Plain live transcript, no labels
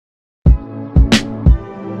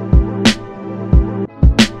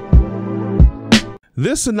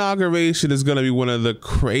This inauguration is going to be one of the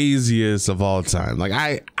craziest of all time. Like,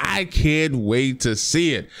 I can't wait to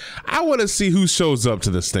see it. I want to see who shows up to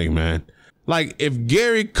this thing, man. Like, if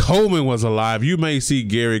Gary Coleman was alive, you may see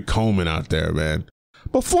Gary Coleman out there, man.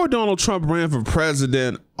 Before Donald Trump ran for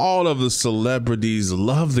president, all of the celebrities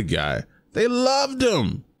loved the guy. They loved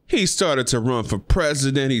him. He started to run for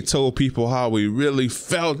president. He told people how he really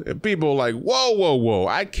felt. And people were like, whoa, whoa, whoa,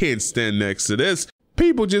 I can't stand next to this.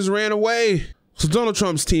 People just ran away. So Donald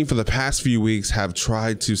Trump's team for the past few weeks have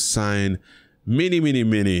tried to sign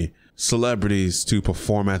many celebrities to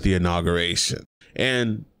perform at the inauguration.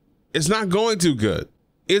 And it's not going too good.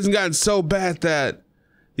 It's gotten so bad that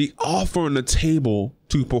the offer on the table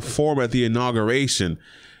to perform at the inauguration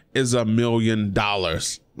is $1 million.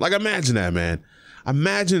 Like, imagine that, man.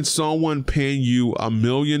 Imagine someone paying you $1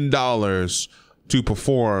 million to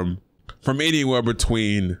perform from anywhere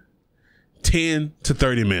between 10 to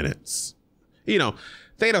 30 minutes. You know,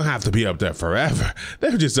 they don't have to be up there forever.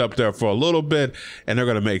 They're just up there for a little bit and they're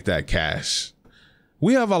going to make that cash.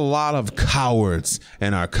 We have a lot of cowards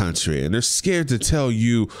in our country and they're scared to tell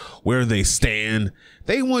you where they stand.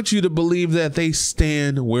 They want you to believe that they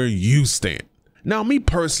stand where you stand. Now, me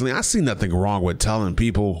personally, I see nothing wrong with telling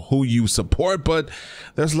people who you support, but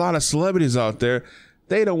there's a lot of celebrities out there.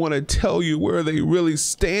 They don't want to tell you where they really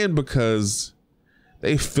stand because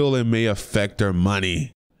they feel it may affect their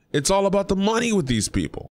money. It's all about the money with these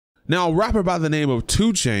people. Now, a rapper by the name of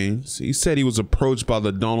Chainz, he said he was approached by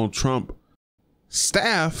the Donald Trump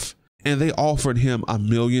staff and they offered him $1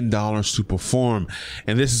 million to perform.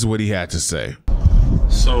 And this is what he had to say.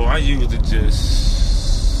 So I usually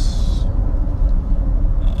just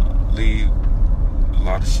leave a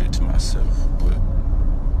lot of shit to myself, but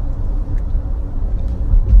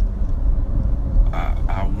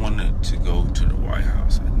I wanted to go to the White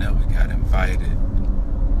House. I never got invited.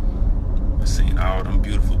 I seen all them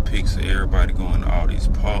beautiful pics of everybody going to all these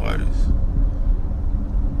parties.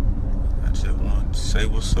 I just wanted to say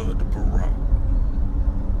what's up to Barack.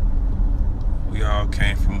 We all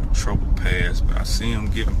came from a troubled past, but I see him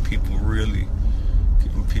giving people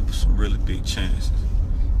some really big chances.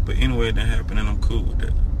 But anyway, it didn't happen, and I'm cool with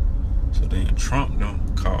that. So then Trump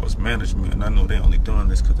done calls management, and I know they only doing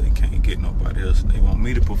this because they can't get nobody else. They want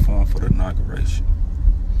me to perform for the inauguration.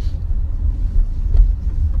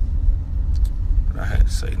 But I had to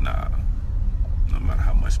say, nah, no matter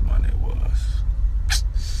how much money it was.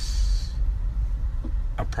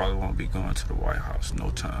 I probably won't be going to the White House no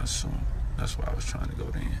time soon. That's why I was trying to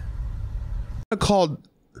go then.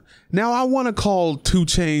 Now I want to call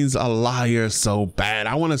Chainz a liar so bad.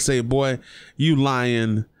 I want to say, boy, you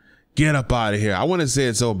lying. Get up out of here. I want to say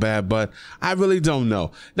it so bad, but I really don't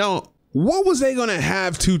know. Now, what was they going to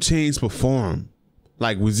have Chainz perform?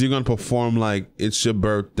 Like, was he going to perform like It's Your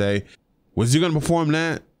Birthday? Was he going to perform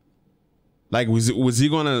that? Like, was he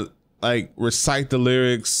going to like recite the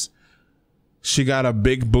lyrics? She got a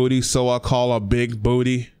big booty, so I call her Big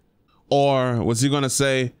Booty. Or was he going to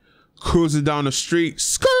say, cruising down the street,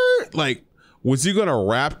 skirt? Like, was he going to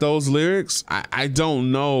rap those lyrics? I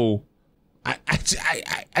don't know.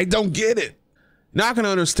 I don't get it. Now I can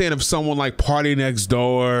understand if someone like Party Next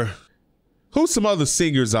Door, who's some other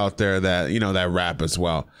singers out there that, you know, that rap as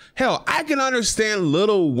well. Hell, I can understand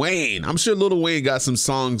Lil Wayne. I'm sure Lil Wayne got some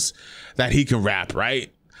songs that he can rap,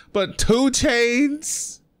 right? But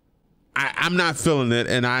Chainz, I'm not feeling it.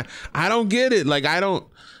 And I don't get it. Like, I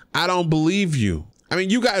don't believe you. I mean,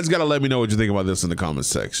 you guys got to let me know what you think about this in the comment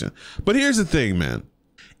section. But here's the thing, man.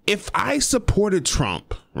 If I supported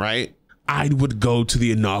Trump, right, I would go to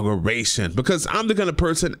the inauguration because I'm the kind of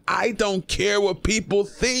person, I don't care what people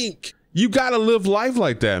think. You got to live life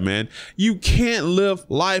like that, man. You can't live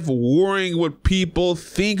life worrying what people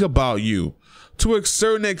think about you. To a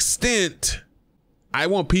certain extent, I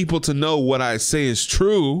want people to know what I say is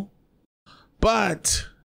true, but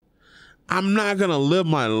I'm not going to live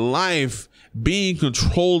my life being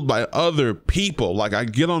controlled by other people. Like, I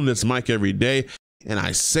get on this mic every day and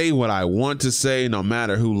I say what I want to say, no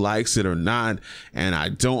matter who likes it or not. And I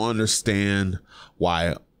don't understand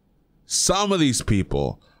why some of these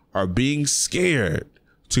people are being scared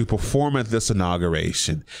to perform at this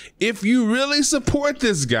inauguration. If you really support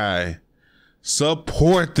this guy,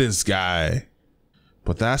 support this guy.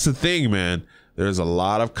 But that's the thing, man. There's a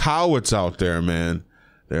lot of cowards out there, man.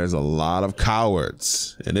 There's a lot of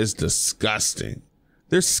cowards, and it's disgusting.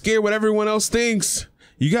 They're scared what everyone else thinks.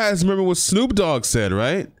 You guys remember what Snoop Dogg said,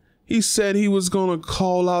 right? He said he was going to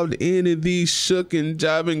call out any of these shook and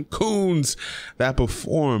jiving coons that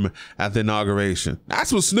perform at the inauguration.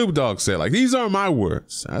 That's what Snoop Dogg said. Like, these aren't my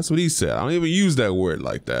words. That's what he said. I don't even use that word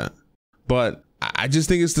like that. But I just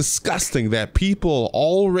think it's disgusting that people,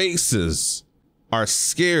 all races, are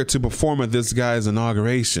scared to perform at this guy's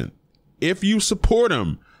inauguration. If you support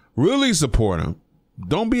him, really support him,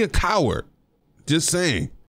 don't be a coward. Just saying.